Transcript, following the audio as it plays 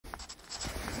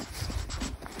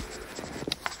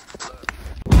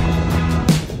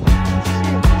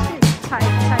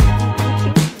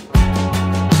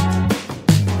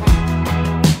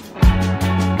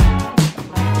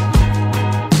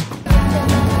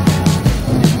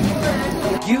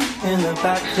in the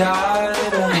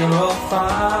backyard and you're all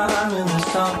fine in the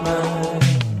summer.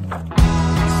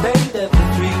 Stay there for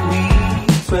 3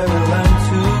 weeks where we learn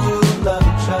to love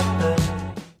each other.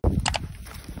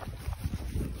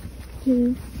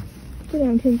 这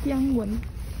2天降温，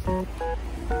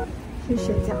去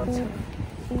学脚车。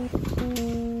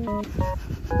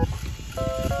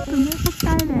准备不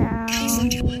带了，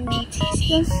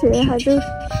要学他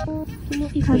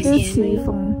就起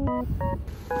风，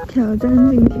挑战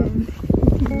今天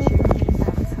1天学3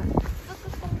餐。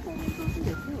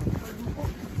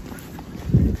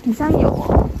好像有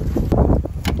哦。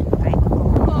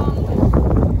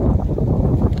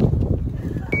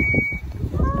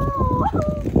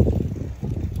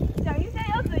讲一下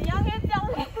要怎样要教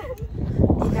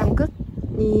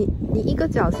你一个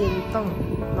脚先动，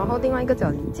然后另外一个脚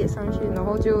你接上去，然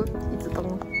后就一直动，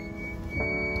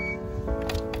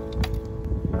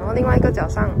然后另外一个脚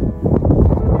上，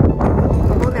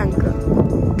然后2个。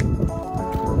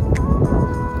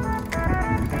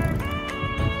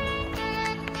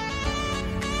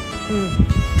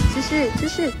就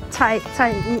是踩，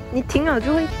你停了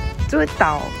就会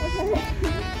倒。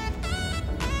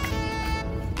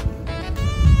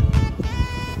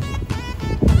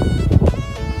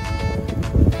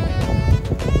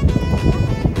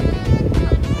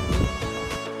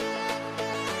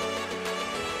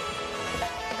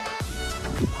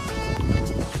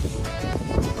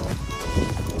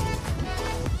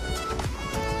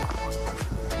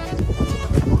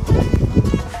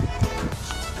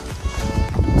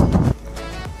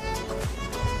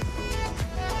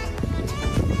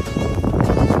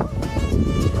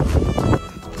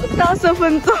到10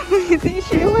分钟已经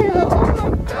学会了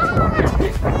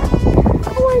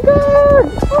 ！Oh my god!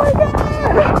 Oh my god!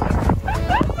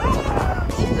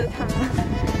 骑着它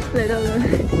来到了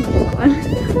体育馆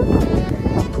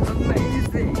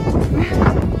 ，Amazing！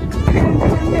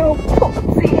 没有碰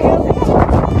自己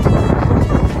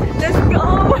，Let's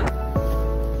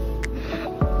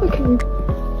go！OK，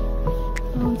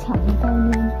 然后藏在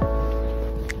那。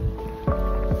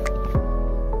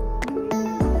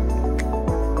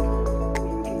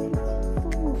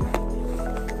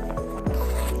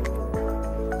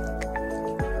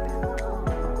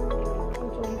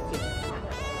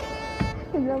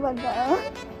你怎么的？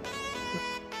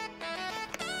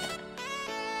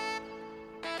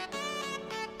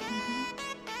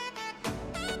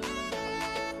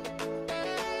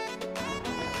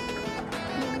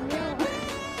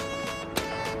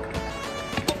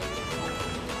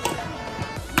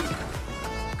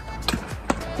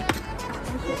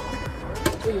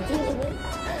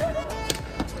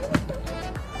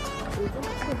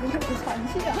我不是喘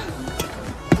气啊。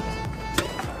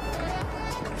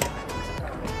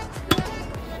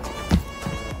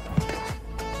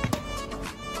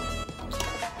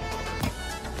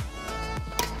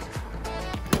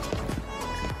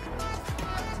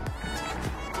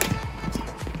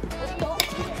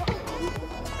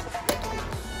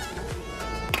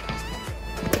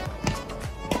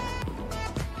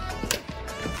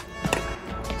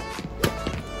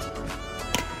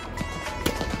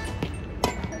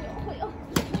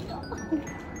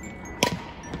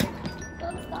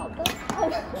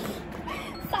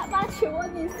撒把球啊！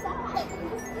你撒！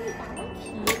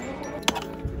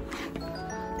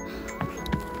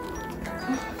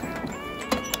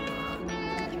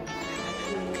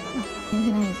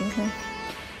现在已经是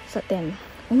10点了，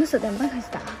我们10点半开始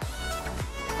打，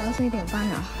打到11点半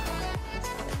了，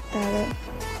打了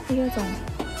1个钟。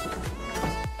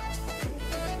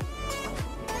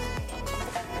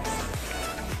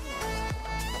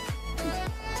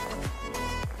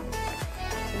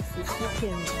17天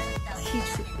7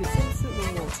次，有3次问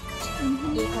我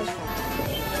1号床。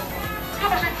是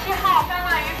不是7号刚刚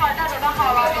与否都准备好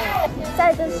了？在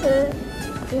这吃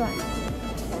1碗。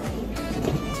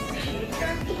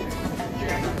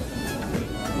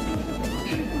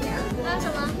还有什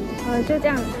么？就这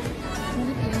样。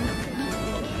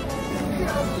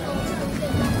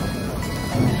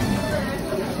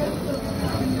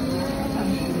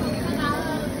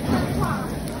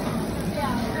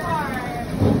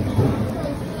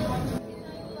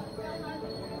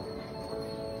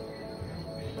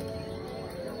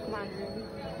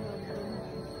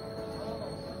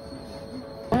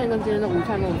发现跟今天的午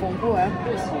餐很丰富哎，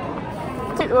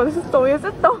我的手也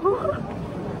是抖。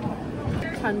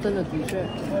餐真的的确，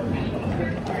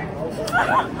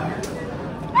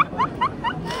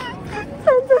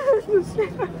餐真的的确。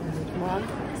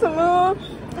什么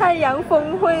太阳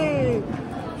峰会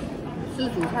自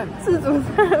助餐？自助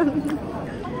餐，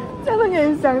这样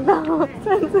联想到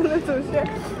餐真的主线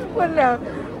问了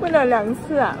2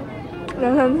次啊。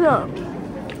2、3次了。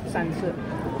3次，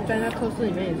在那课室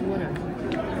里面也是问2次。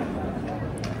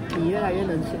你越来越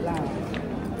能吃辣了。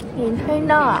你听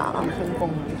到啊？成功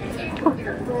了。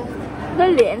那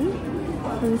脸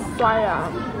很帅啊。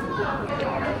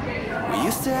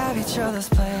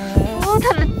哦，他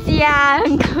的家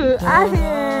很可爱耶。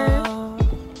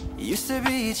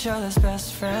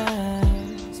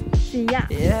是呀。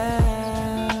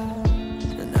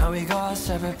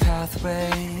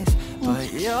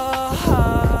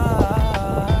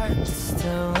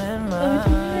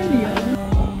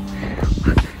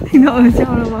听到我叫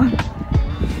了吗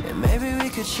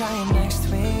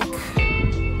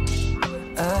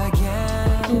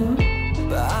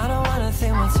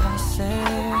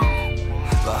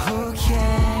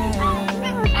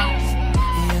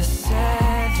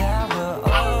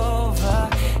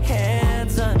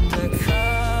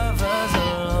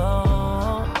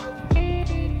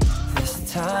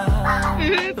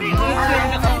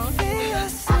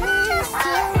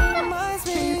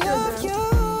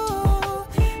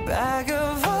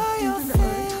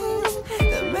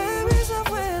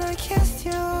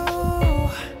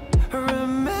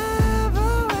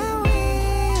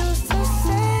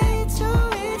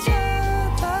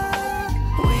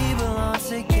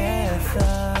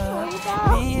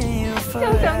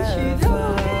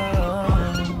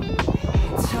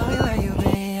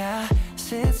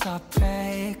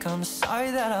？I'm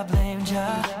sorry that I blamed you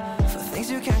for things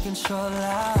you can't control.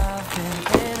 I've been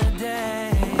in a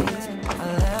daze. I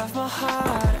left my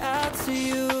heart out to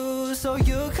you so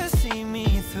you could see me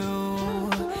through.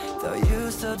 Though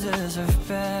you still deserve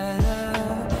better.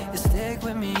 You stick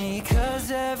with me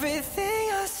 'cause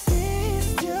everything I see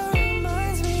still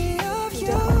reminds me of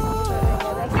you.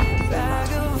 Bag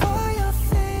of all your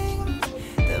things,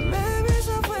 the memories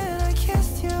of when I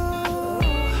kissed you.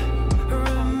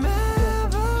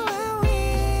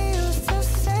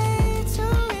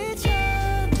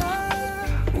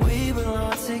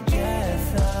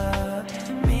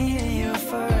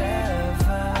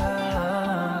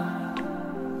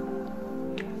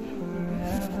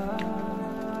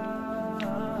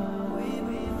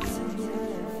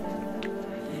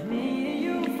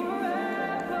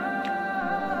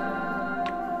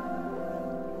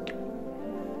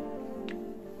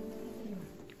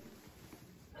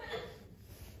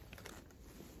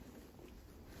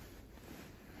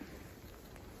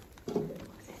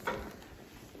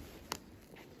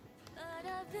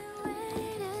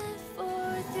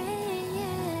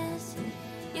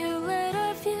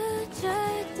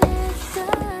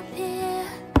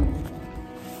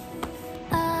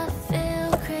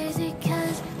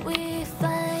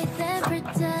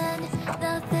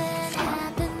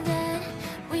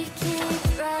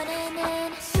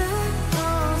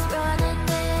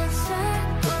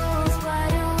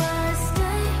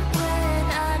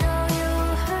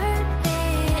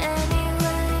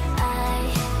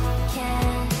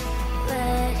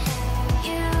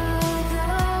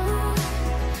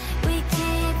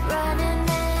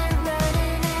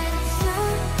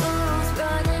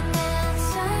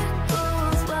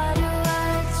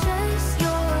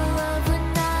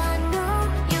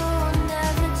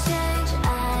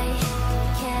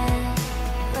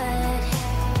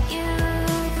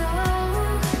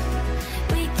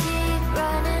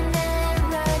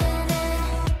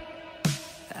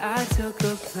 I took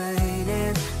a plane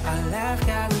and I left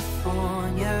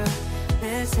California,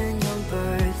 missing your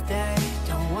birthday,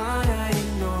 don't wanna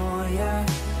ignore ya.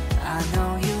 I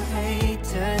know you hate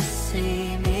to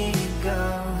see me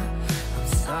go. I'm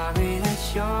sorry that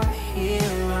you're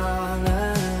here all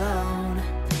alone.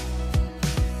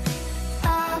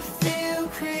 I feel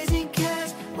crazy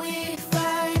 'cause we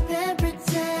fight and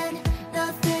pretend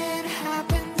nothing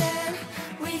happened then.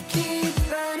 We keep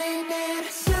running in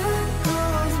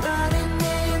circles, running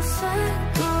in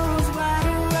circles. Why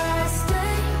do I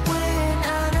stay when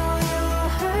I know you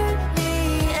hurt me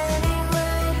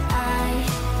anyway? I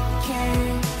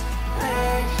can't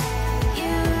let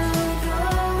you go.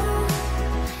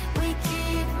 We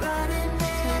keep running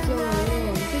in,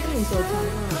 running in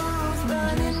circles,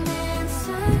 running in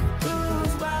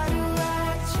circles. Why do I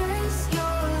chase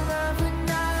your love when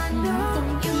I know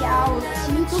you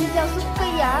hurt me? 宗教是废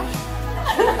呀。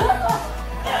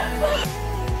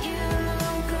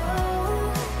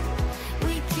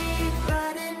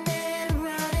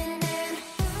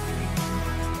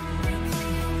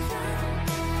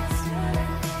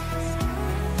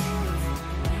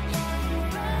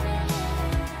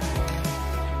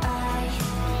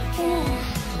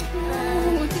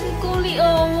我这个够力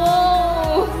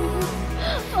哦！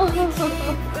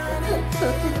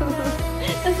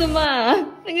那什么啊？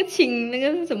那个琴，那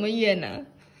个是什么乐呢？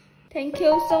 Thank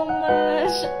you so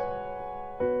much.